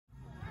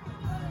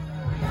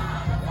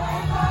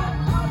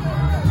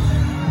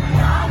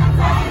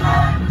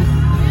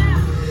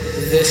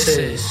This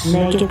is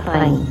Make It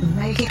Plain.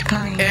 Make It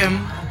Plain.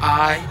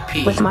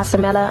 MIP With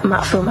Masamela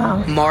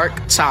Matfumo. Mark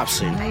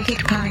Thompson. Make It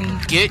Plain.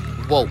 Get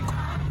woke.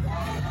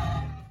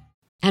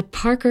 At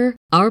Parker,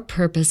 our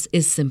purpose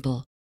is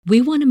simple.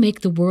 We want to make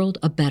the world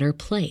a better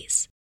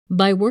place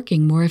by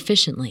working more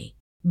efficiently,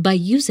 by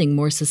using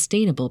more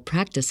sustainable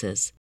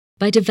practices,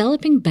 by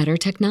developing better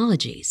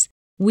technologies.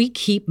 We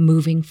keep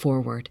moving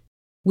forward.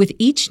 With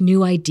each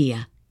new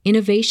idea,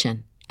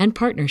 innovation, and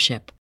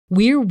partnership,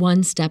 we're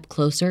one step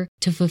closer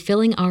to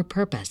fulfilling our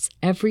purpose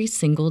every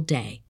single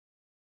day.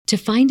 To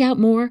find out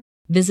more,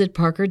 visit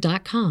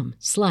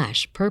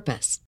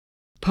parker.com/purpose.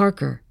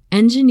 Parker,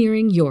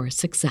 engineering your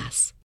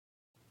success.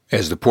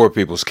 As the Poor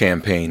People's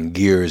Campaign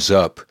gears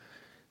up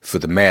for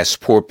the Mass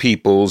Poor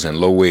People's and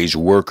Low-Wage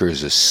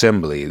Workers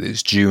Assembly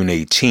this June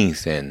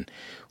 18th in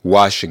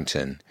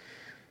Washington,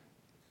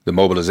 the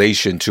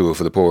mobilization tour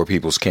for the Poor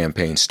People's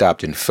Campaign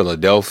stopped in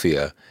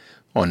Philadelphia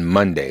on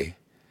Monday.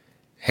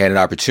 Had an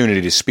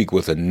opportunity to speak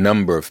with a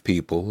number of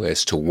people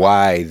as to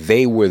why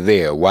they were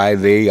there, why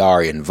they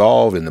are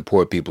involved in the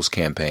Poor People's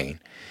Campaign,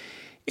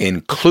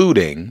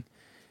 including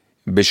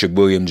Bishop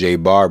William J.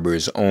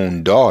 Barber's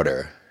own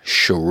daughter,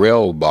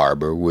 Sherelle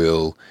Barber.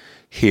 We'll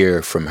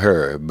hear from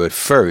her, but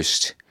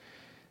first,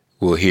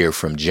 we'll hear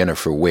from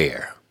Jennifer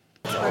Ware.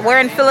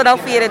 We're in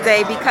Philadelphia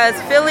today because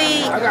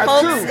Philly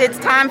hopes it's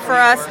time for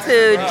us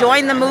to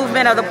join the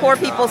movement of the Poor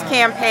People's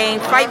Campaign,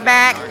 fight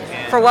back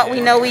for what we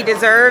know we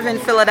deserve in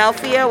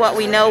Philadelphia, what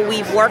we know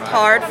we've worked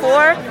hard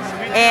for,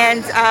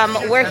 and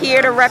we're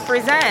here to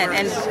represent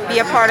and be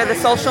a part of the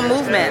social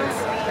movement.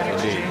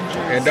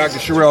 And Dr.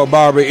 Sherelle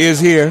Barber is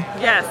here.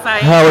 Yes, I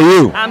am. How are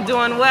you? I'm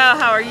doing well.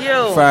 How are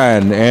you?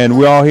 Fine. And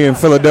we're all here in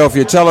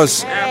Philadelphia. Tell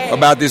us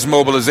about this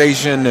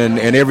mobilization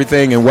and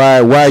everything and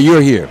why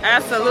you're here.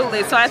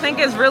 Absolutely. So I think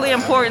it's really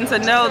important to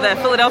know that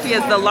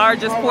Philadelphia is the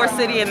largest poor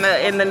city in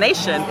the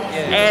nation,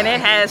 and it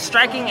has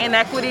striking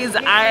inequities.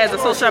 I, as a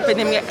social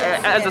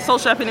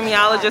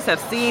epidemiologist,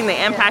 have seen the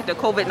impact of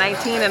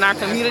COVID-19 in our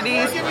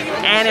communities.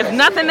 And if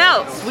nothing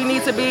else, we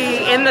need to be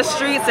in the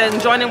streets and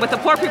joining with the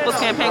Poor People's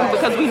Campaign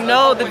because we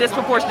know the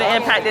disproportionate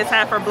impact it's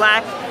had for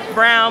Black,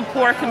 brown,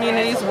 poor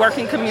communities,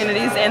 working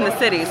communities in the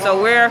city. So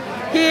we're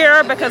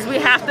here because we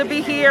have to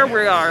be here.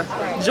 We are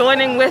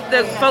joining with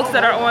the folks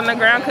that are on the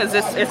ground because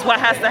it's what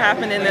has to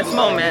happen in this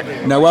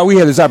moment. Now, while we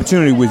had this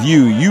opportunity with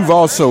you, you've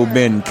also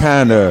been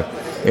kind of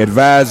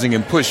advising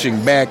and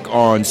pushing back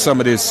on some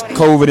of this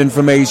COVID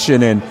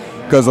information, and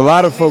because a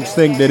lot of folks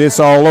think that it's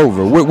all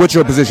over. What's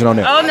your position on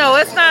that? Oh no,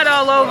 it's not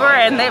all over,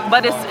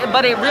 but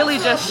it really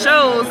just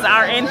shows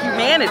our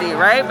inhumanity,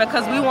 right?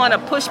 Because we want to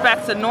push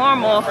back to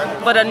normal,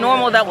 but a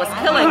normal that was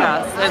killing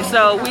us, and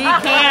so we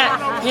can't.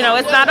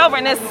 It's not over,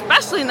 and it's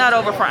especially not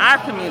over for our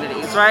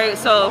communities, right?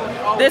 So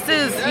this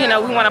is, we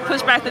want to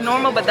push back to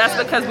normal, but that's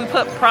because we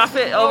put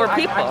profit over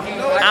people,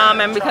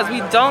 and because we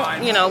don't,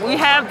 we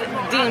have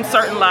deemed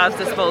certain lives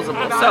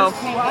disposable. So,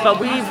 but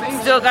we've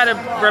still got to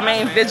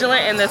remain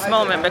vigilant in this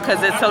moment because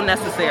it's so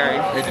necessary.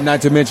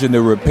 Not to mention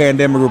the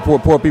pandemic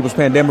report, Poor People's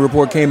Pandemic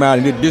Report came out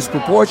and it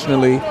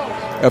disproportionately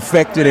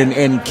affected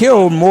and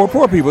killed more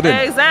poor people, didn't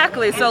it?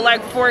 Exactly. So,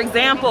 like, for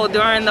example,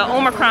 during the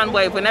Omicron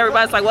wave, when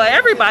everybody's like, well,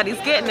 everybody's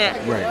getting it,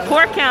 right.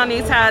 Poor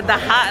counties had the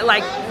high,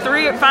 like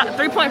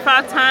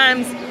 3.5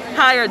 times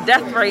higher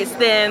death rates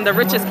than the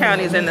richest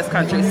counties in this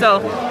country. So,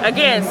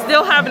 again,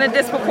 still having a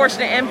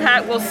disproportionate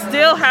impact, will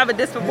still have a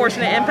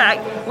disproportionate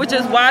impact, which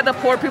is why the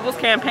Poor People's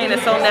Campaign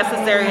is so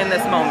necessary in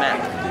this moment.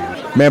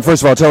 Ma'am,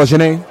 first of all, tell us your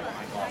name.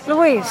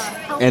 Louise.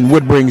 And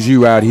what brings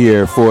you out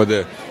here for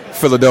the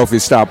Philadelphia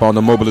stop on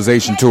the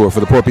mobilization tour for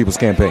the Poor People's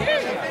Campaign?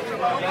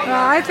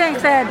 Well, I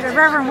think that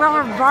Reverend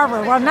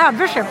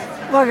Bishop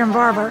William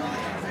Barber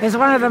is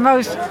one of the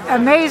most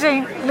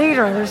amazing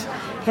leaders.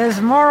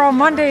 His Moral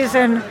Mondays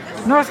in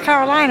North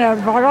Carolina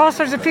brought all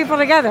sorts of people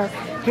together.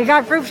 He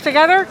got groups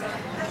together.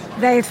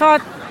 They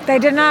thought they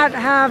did not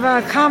have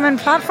a common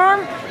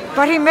platform,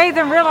 but he made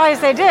them realize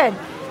they did.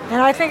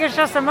 And I think it's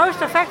just the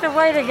most effective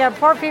way to get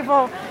poor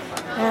people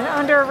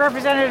and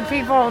underrepresented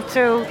people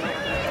to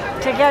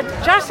get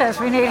justice.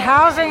 We need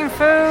housing,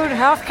 food,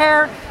 health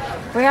care.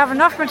 We have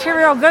enough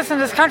material goods in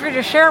this country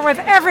to share with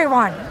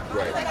everyone.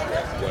 Right.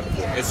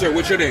 Wonderful. And sir,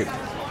 what's your name?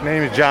 My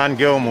name is John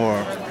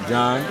Gilmore.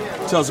 John,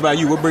 tell us about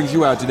you. What brings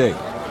you out today?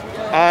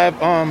 I've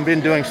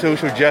been doing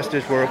social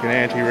justice work and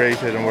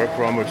anti-racism work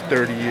for almost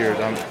 30 years.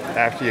 I'm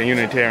actually a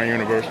Unitarian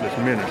Universalist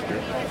minister.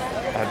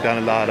 I've done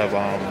a lot of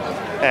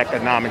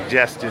economic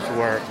justice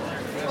work.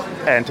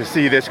 And to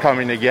see this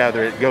coming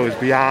together, it goes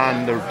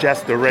beyond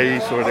just the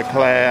race or the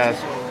class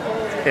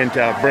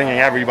into bringing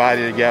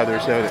everybody together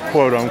so that,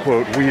 quote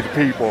unquote, we the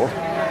people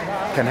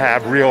can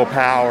have real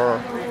power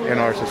in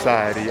our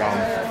society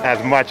as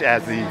much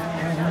as the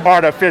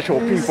artificial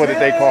people that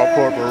they call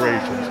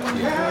corporations.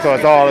 So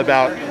it's all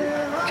about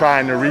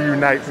trying to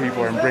reunite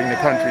people and bring the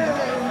country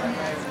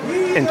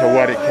into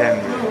what it can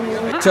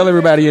be. Tell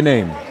everybody your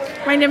name.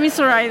 My name is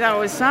Zoraida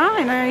Osa,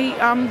 and I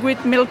am with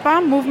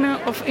MILPA,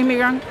 Movement of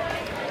Immigrant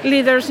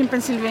Leaders in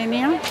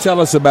Pennsylvania. Tell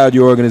us about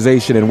your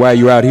organization and why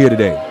you're out here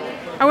today.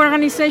 Our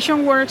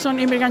organization works on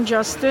immigrant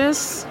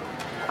justice,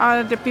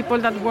 the people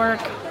that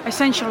work,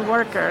 essential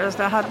workers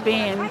that have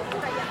been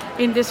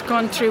in this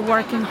country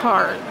working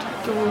hard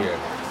to,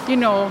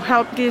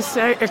 help this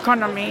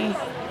economy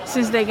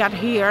since they got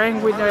here.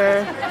 And with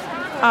the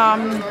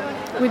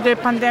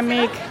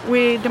pandemic,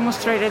 we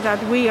demonstrated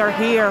that we are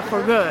here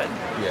for good.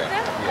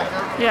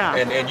 Yeah.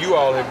 And you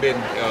all have been,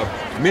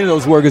 many of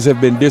those workers have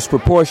been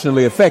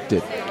disproportionately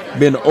affected,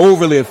 been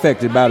overly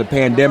affected by the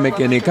pandemic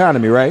and the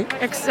economy, right?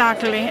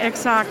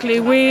 Exactly.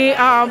 We,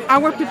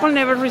 our people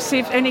never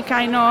received any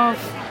kind of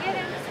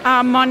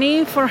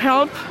money for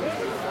help.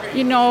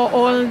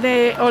 All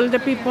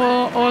the people,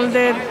 all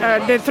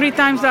the 3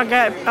 times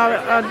that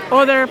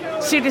other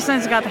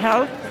citizens got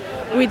help,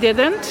 we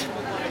didn't.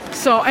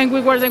 So, and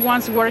we were the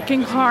ones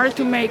working hard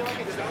to make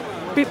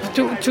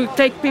to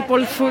take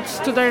people foods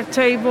to their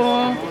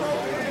table,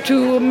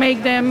 to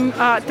make them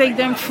take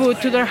them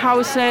food to their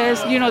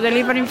houses,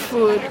 delivering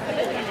food,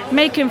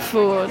 making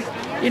food,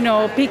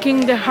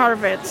 picking the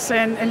harvests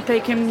and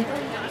taking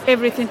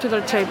everything to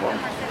their table.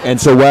 And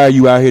so why are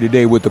you out here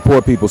today with the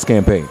Poor People's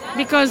Campaign?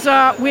 Because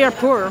we are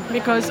poor,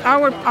 because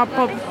our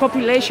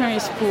population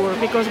is poor,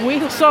 because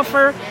we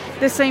suffer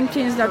the same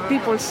things that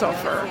people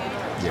suffer.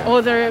 Yeah.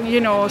 Other,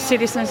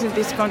 citizens in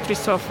this country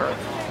suffer.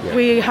 Yeah.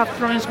 We have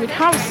problems with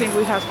housing,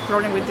 we have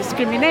problems with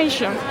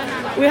discrimination,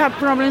 we have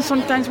problems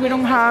sometimes we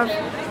don't have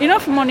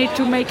enough money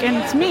to make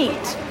ends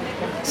meet.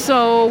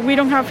 So we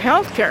don't have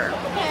health care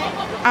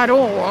at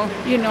all,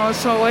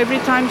 so every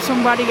time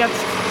somebody gets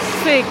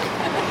sick,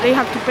 they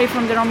have to pay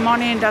from their own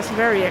money, and that's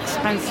very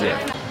expensive.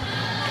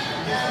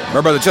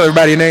 My brother, tell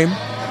everybody your name.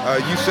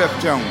 Yusef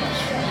Jones.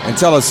 And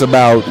tell us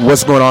about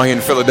what's going on here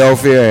in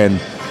Philadelphia and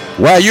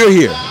why you're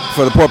here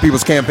for the Poor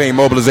People's Campaign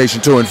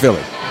Mobilization Tour in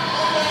Philly.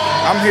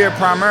 I'm here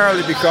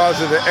primarily because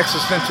of the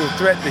existential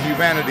threat to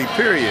humanity,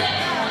 period.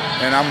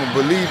 And I'm a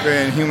believer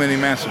in human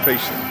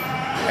emancipation.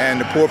 And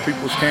the Poor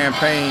People's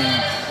Campaign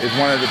is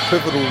one of the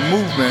pivotal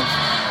movements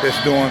that's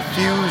doing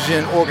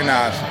fusion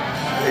organizing.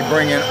 They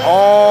bring in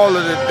all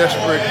of the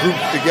desperate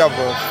groups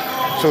together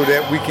so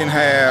that we can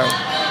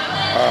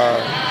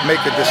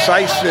make a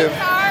decisive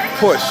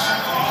push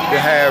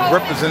to have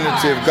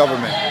representative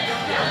government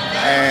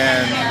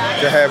and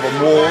to have a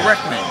moral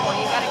reckoning.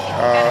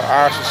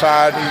 Our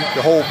society,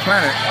 the whole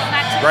planet,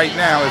 right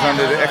now is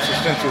under the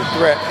existential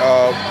threat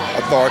of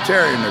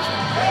authoritarianism.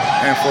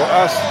 And for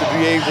us to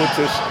be able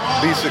to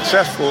be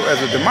successful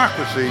as a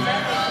democracy,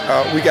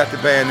 we got to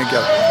band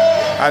together.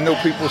 I know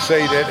people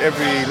say that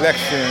every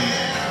election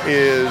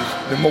is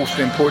the most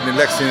important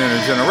election in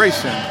a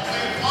generation.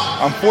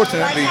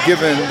 Unfortunately,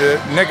 given the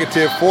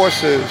negative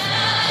forces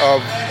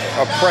of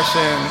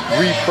oppression,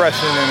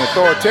 repression, and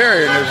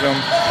authoritarianism,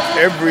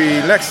 every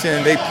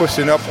election they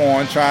pushing up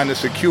on trying to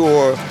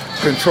secure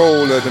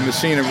control of the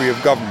machinery of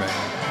government.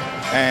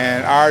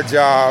 And our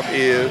job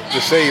is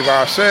to save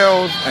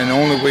ourselves, and the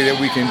only way that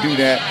we can do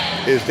that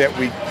is that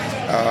we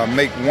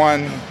make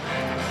one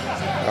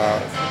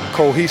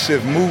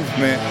cohesive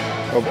movement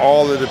of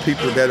all of the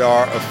people that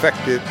are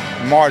affected,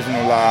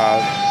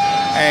 marginalized.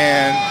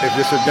 And if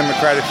it's a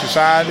democratic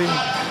society,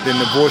 then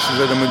the voices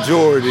of the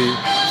majority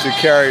should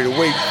carry the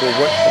weight for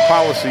what the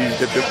policies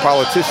that the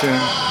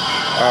politicians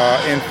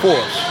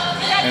enforce.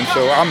 And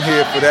so I'm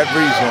here for that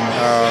reason.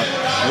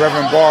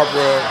 Reverend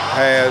Barbara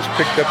has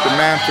picked up the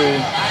mantle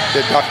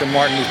that Dr.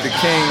 Martin Luther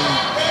King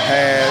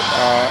had.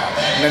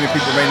 Many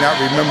people may not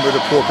remember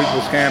the Poor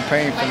People's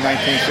Campaign from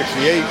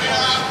 1968,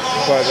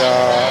 but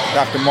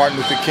Dr. Martin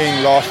Luther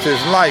King lost his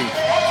life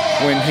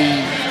when he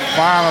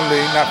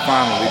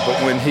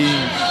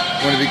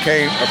when it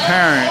became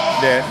apparent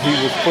that he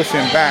was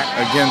pushing back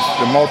against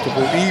the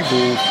multiple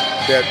evils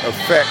that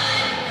affect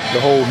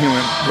the whole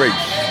human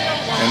race.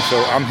 And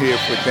so I'm here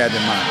with that in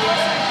mind.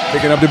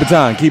 Picking up the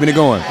baton, keeping it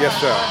going. Yes,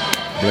 sir.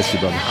 Bless you,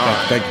 brother.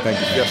 Thank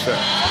you. Yes, sir.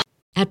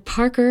 At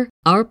Parker,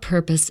 our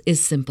purpose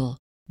is simple.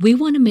 We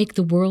want to make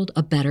the world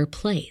a better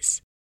place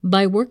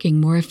by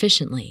working more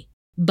efficiently,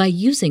 by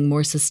using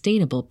more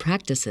sustainable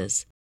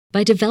practices,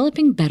 by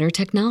developing better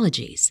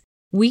technologies.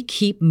 We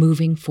keep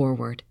moving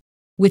forward.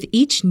 With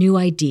each new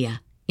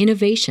idea,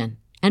 innovation,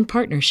 and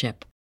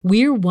partnership,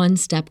 we're one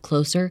step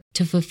closer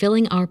to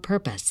fulfilling our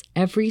purpose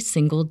every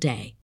single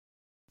day.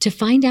 To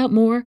find out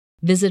more,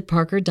 visit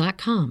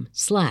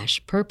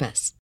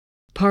parker.com/purpose.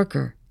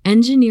 Parker,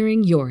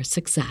 engineering your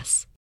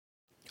success.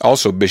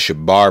 Also,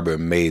 Bishop Barber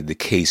made the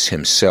case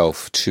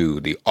himself to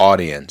the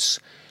audience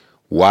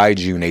why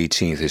June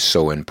 18th is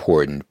so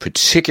important,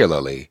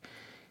 particularly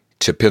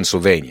to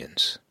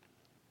Pennsylvanians.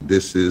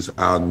 This is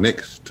our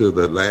next to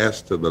the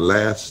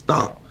last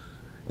stop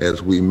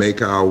as we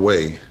make our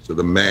way to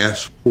the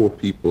mass Poor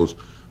People's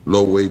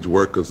Low-Wage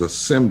Workers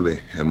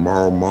Assembly and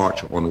Moral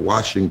March on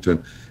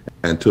Washington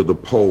and to the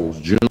polls.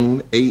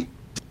 June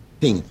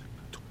 18th,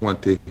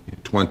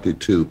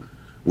 2022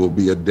 will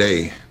be a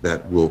day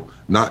that will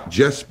not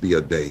just be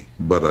a day,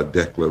 but a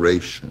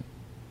declaration.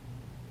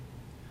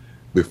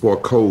 Before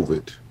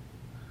COVID,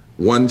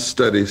 one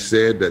study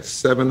said that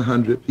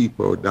 700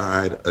 people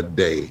died a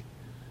day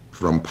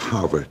from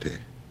poverty.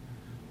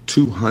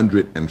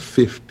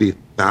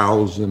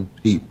 250,000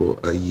 people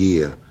a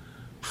year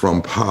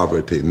from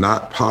poverty,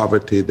 not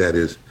poverty that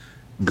is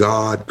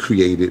God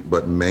created,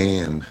 but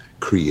man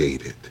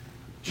created,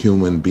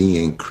 human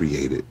being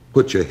created.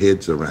 Put your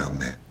heads around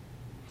that.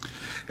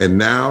 And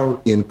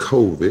now in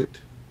COVID,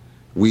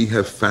 we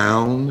have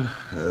found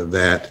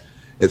that,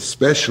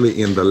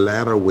 especially in the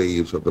latter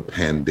waves of the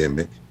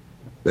pandemic,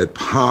 that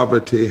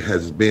poverty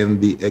has been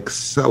the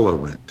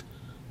accelerant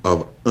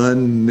of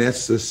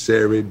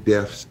unnecessary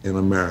deaths in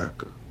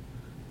America.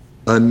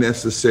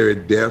 Unnecessary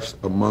deaths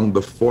among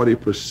the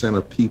 40%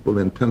 of people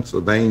in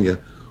Pennsylvania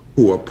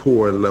who are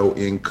poor and low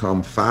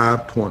income,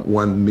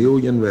 5.1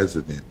 million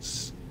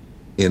residents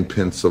in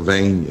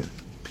Pennsylvania.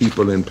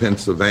 People in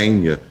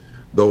Pennsylvania,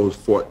 those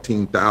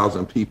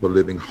 14,000 people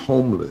living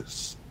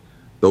homeless,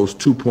 those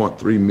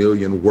 2.3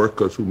 million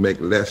workers who make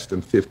less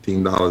than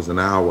 $15 an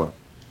hour,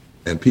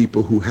 and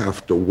people who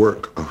have to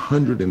work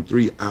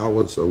 103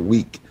 hours a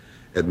week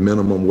at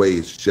minimum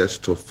wage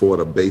just to afford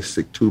a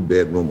basic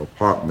 2-bedroom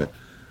apartment,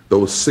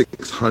 those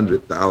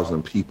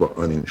 600,000 people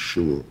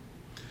uninsured.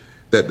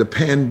 That the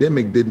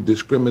pandemic didn't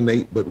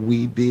discriminate, but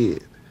we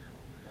did.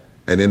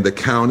 And in the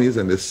counties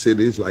and the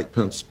cities like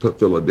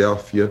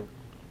Philadelphia,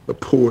 the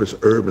poorest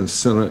urban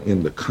center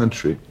in the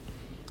country,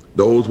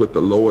 those with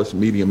the lowest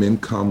medium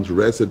incomes,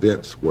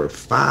 residents were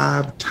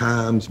 5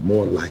 times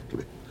more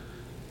likely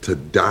to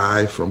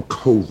die from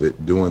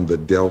COVID during the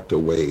Delta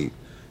wave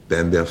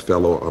than their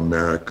fellow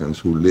Americans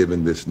who live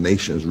in this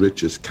nation's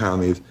richest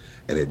counties,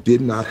 and it did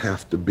not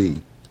have to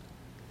be.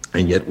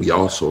 And yet we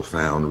also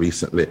found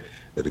recently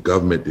that the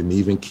government didn't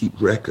even keep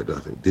record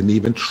of it, didn't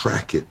even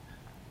track it,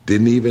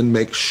 didn't even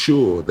make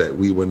sure that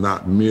we were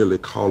not merely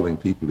calling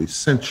people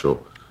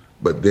essential,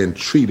 but then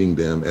treating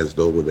them as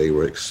though they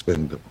were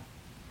expendable.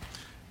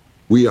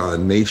 We are a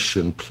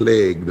nation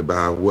plagued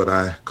by what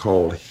I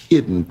call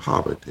hidden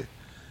poverty.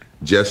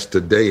 Just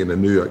today in the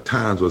New York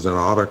Times was an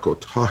article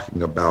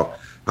talking about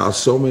how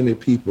so many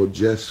people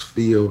just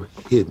feel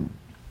hidden.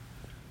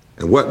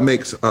 And what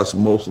makes us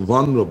most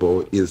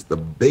vulnerable is the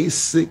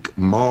basic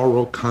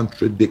moral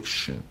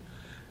contradiction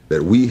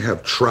that we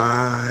have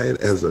tried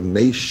as a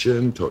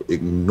nation to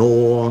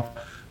ignore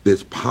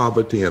this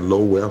poverty and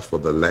low wealth for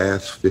the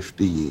last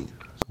 50 years.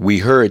 We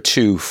heard,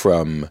 too,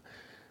 from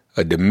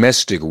a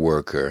domestic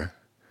worker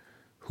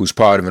who's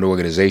part of an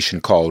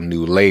organization called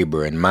New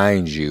Labor. And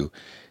mind you,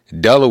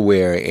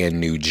 Delaware and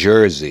New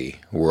Jersey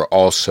were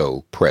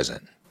also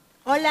present.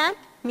 Hola,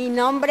 mi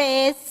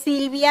nombre es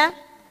Silvia,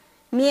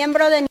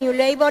 miembro de New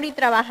Labor y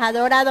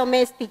trabajadora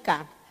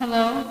doméstica.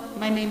 Hello,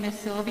 my name is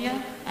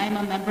Sylvia. I'm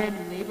a member of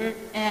New Labor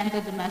and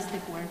a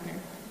domestic worker.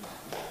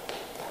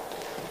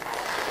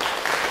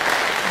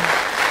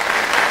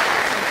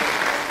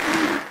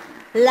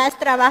 Las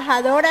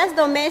trabajadoras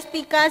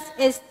domésticas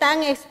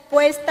están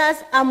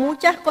expuestas a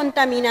muchas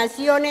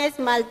contaminaciones,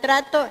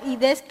 maltrato y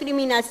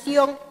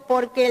discriminación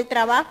porque el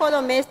trabajo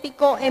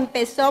doméstico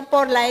empezó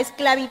por la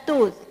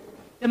esclavitud.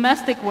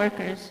 Domestic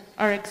workers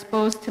are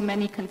exposed to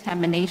many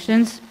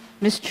contaminations,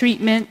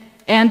 mistreatment,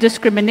 and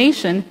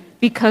discrimination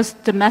because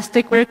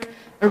domestic work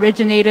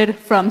originated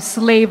from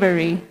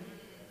slavery.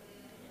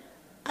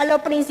 A lo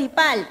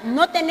principal,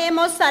 no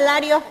tenemos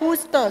salarios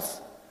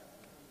justos,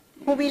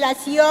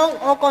 jubilación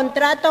o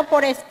contrato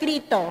por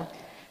escrito.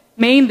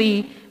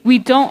 Mainly, we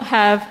don't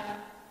have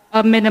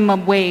a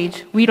minimum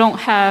wage, we don't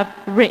have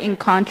written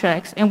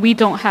contracts, and we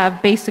don't have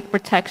basic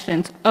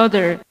protections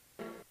other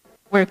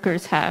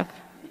workers have.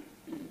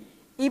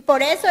 Y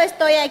por eso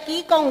estoy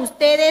aquí con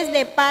ustedes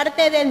de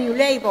parte de New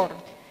Labor.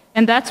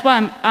 And that's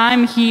why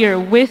I'm here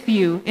with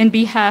you in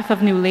behalf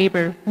of New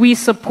Labor. We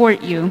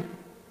support you.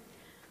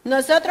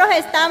 Nosotros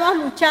estamos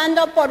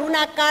luchando por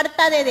una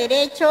carta de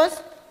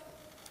derechos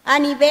a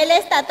nivel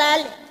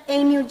estatal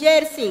en New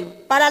Jersey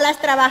para las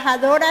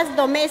trabajadoras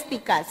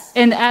domésticas.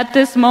 And at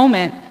this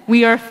moment,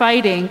 we are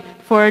fighting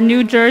for a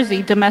New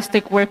Jersey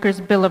Domestic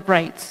Workers Bill of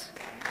Rights.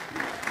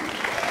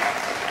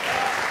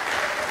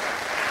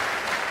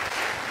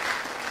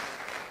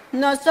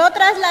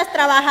 Nosotras las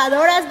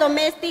trabajadoras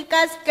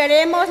domésticas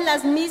queremos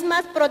las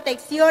mismas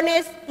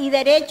protecciones y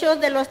derechos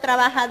de los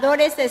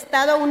trabajadores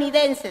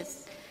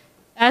estadounidenses.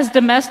 As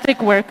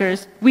domestic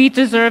workers, we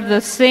deserve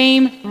the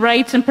same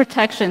rights and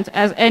protections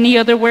as any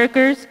other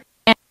workers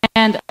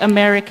and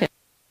Americans.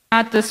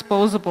 Not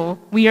disposable.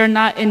 We are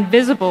not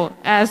invisible,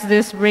 as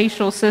this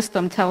racial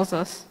system tells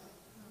us.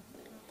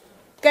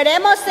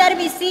 Queremos ser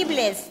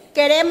visibles,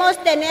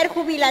 queremos tener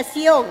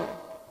jubilación,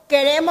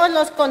 queremos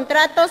los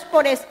contratos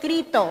por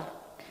escrito.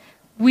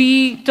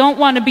 We don't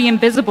want to be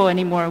invisible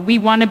anymore. We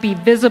want to be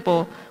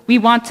visible. We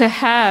want to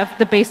have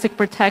the basic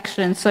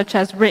protections such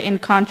as written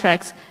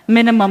contracts,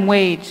 minimum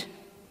wage.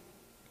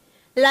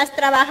 Las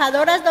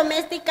trabajadoras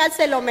domésticas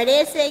se lo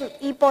merecen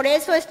y por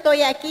eso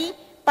estoy aquí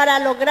para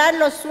lograr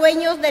los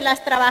sueños de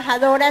las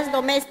trabajadoras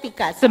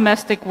domésticas.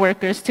 Domestic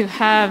workers to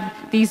have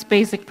these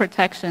basic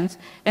protections.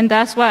 And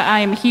that's why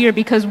I am here,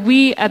 because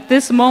we at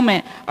this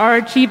moment are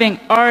achieving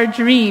our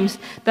dreams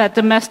that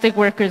domestic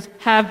workers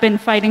have been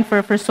fighting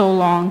for so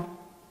long.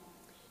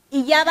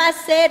 Y ya va a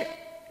ser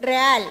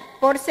real,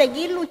 por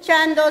seguir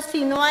luchando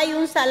si no hay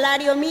un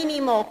salario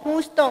mínimo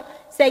justo.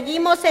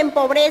 Seguimos en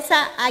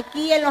pobreza.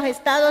 Aquí en los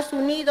Estados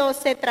Unidos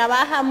se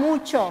trabaja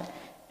mucho.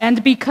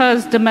 And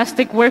because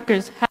domestic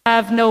workers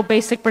have no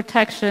basic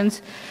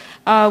protections,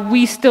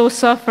 we still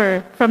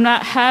suffer from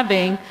not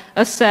having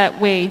a set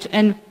wage.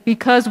 And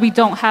because we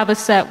don't have a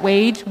set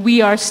wage,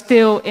 we are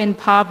still in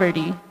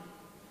poverty.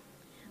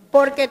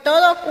 Porque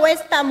todo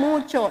cuesta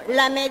mucho.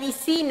 La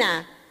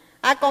medicina.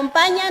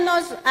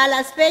 Acompáñanos a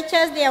las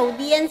fechas de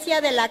audiencia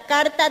de la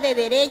Carta de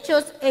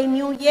Derechos en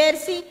New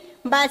Jersey.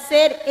 Va a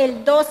ser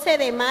el 12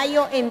 de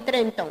mayo en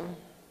Trenton.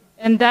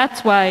 And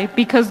that's why,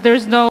 because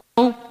there's no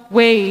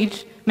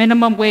wage,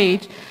 minimum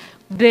wage,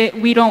 that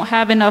we don't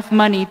have enough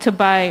money to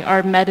buy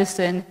our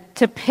medicine,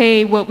 to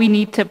pay what we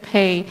need to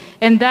pay.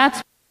 And that's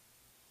why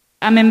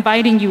I'm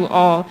inviting you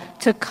all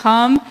to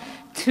come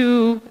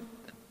to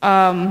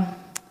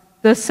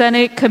the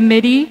Senate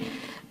committee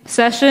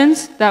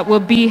sessions that will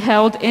be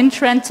held in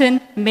Trenton,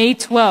 May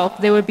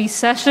 12th. There will be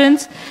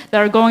sessions that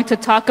are going to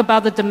talk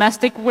about the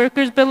Domestic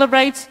Workers Bill of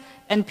Rights,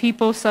 and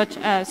people such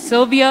as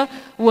Sylvia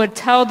would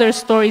tell their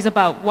stories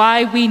about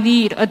why we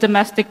need a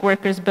Domestic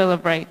Workers Bill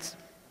of Rights.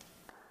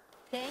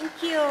 Thank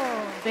you.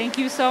 Thank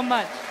you so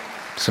much.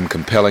 Some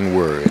compelling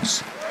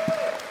words.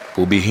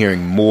 We'll be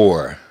hearing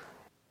more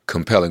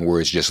compelling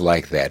words just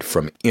like that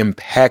from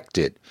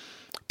impacted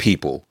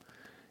people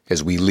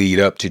as we lead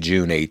up to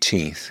June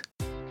 18th.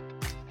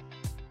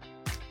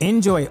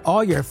 Enjoy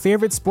all your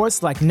favorite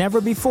sports like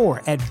never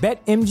before at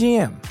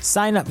BetMGM.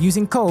 Sign up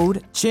using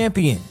code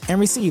CHAMPION and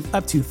receive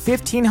up to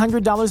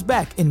 $1,500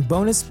 back in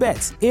bonus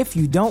bets if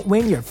you don't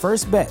win your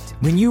first bet.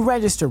 When you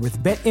register with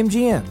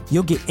BetMGM,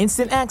 you'll get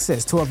instant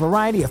access to a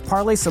variety of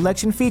parlay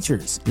selection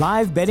features,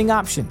 live betting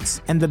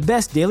options, and the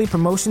best daily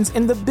promotions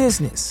in the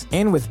business.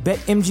 And with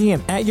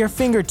BetMGM at your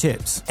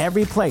fingertips,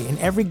 every play and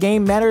every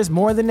game matters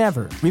more than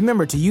ever.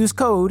 Remember to use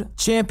code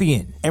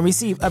CHAMPION and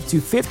receive up to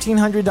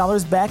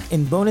 $1,500 back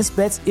in bonus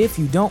bets if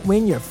you don't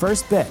win your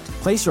first bet.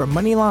 Place your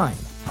money line,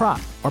 prop,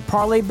 or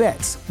parlay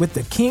bets with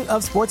the king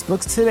of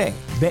sportsbooks today.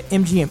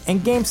 BetMGM and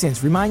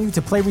GameSense remind you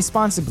to play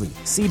responsibly.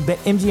 See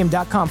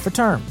BetMGM.com for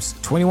terms.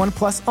 21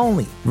 plus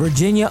only.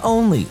 Virginia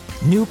only.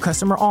 New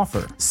customer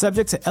offer.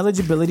 Subject to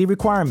eligibility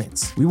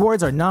requirements.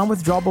 Rewards are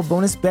non-withdrawable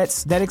bonus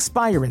bets that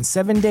expire in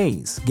 7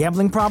 days.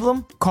 Gambling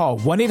problem? Call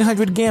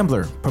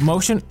 1-800-GAMBLER.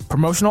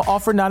 Promotional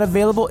offer not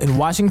available in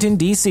Washington,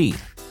 D.C.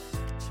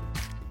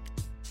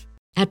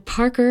 At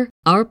Parker,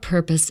 our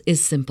purpose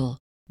is simple.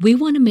 We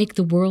want to make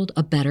the world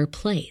a better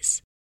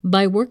place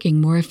by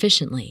working more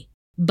efficiently,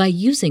 by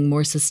using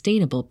more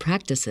sustainable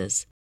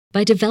practices,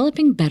 by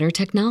developing better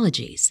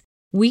technologies.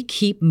 We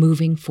keep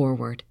moving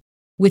forward.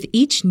 With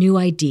each new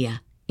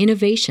idea,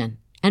 innovation,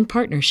 and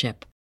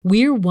partnership,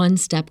 we're one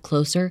step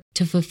closer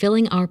to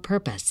fulfilling our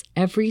purpose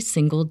every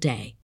single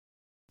day.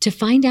 To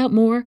find out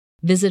more,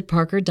 visit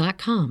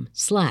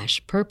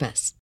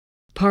parker.com/purpose.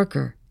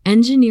 Parker,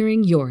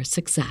 engineering your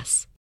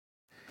success.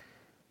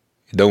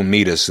 Don't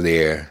meet us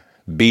there.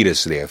 Beat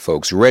us there,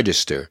 folks.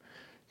 Register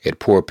at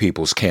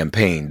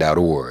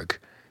poorpeoplescampaign.org,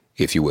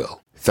 if you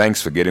will. Thanks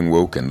for getting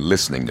woke and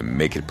listening to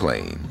Make It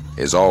Plain.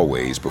 As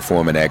always,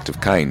 perform an act of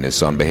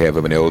kindness on behalf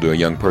of an elder or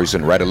young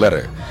person. Write a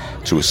letter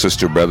to a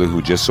sister or brother who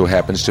just so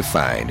happens to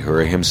find her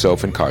or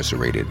himself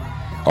incarcerated.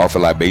 Offer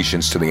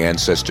libations to the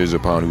ancestors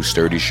upon whose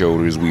sturdy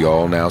shoulders we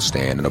all now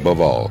stand. And above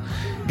all,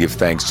 give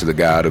thanks to the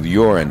God of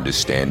your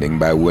understanding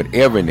by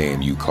whatever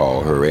name you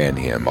call her and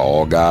him.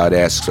 All God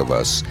asks of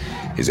us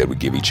is that we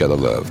give each other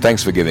love.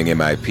 Thanks for giving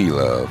MIP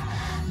love.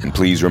 And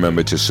please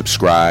remember to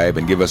subscribe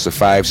and give us a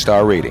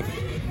 5-star rating.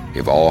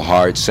 If all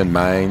hearts and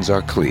minds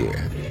are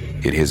clear,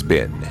 it has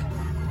been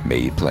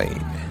made plain.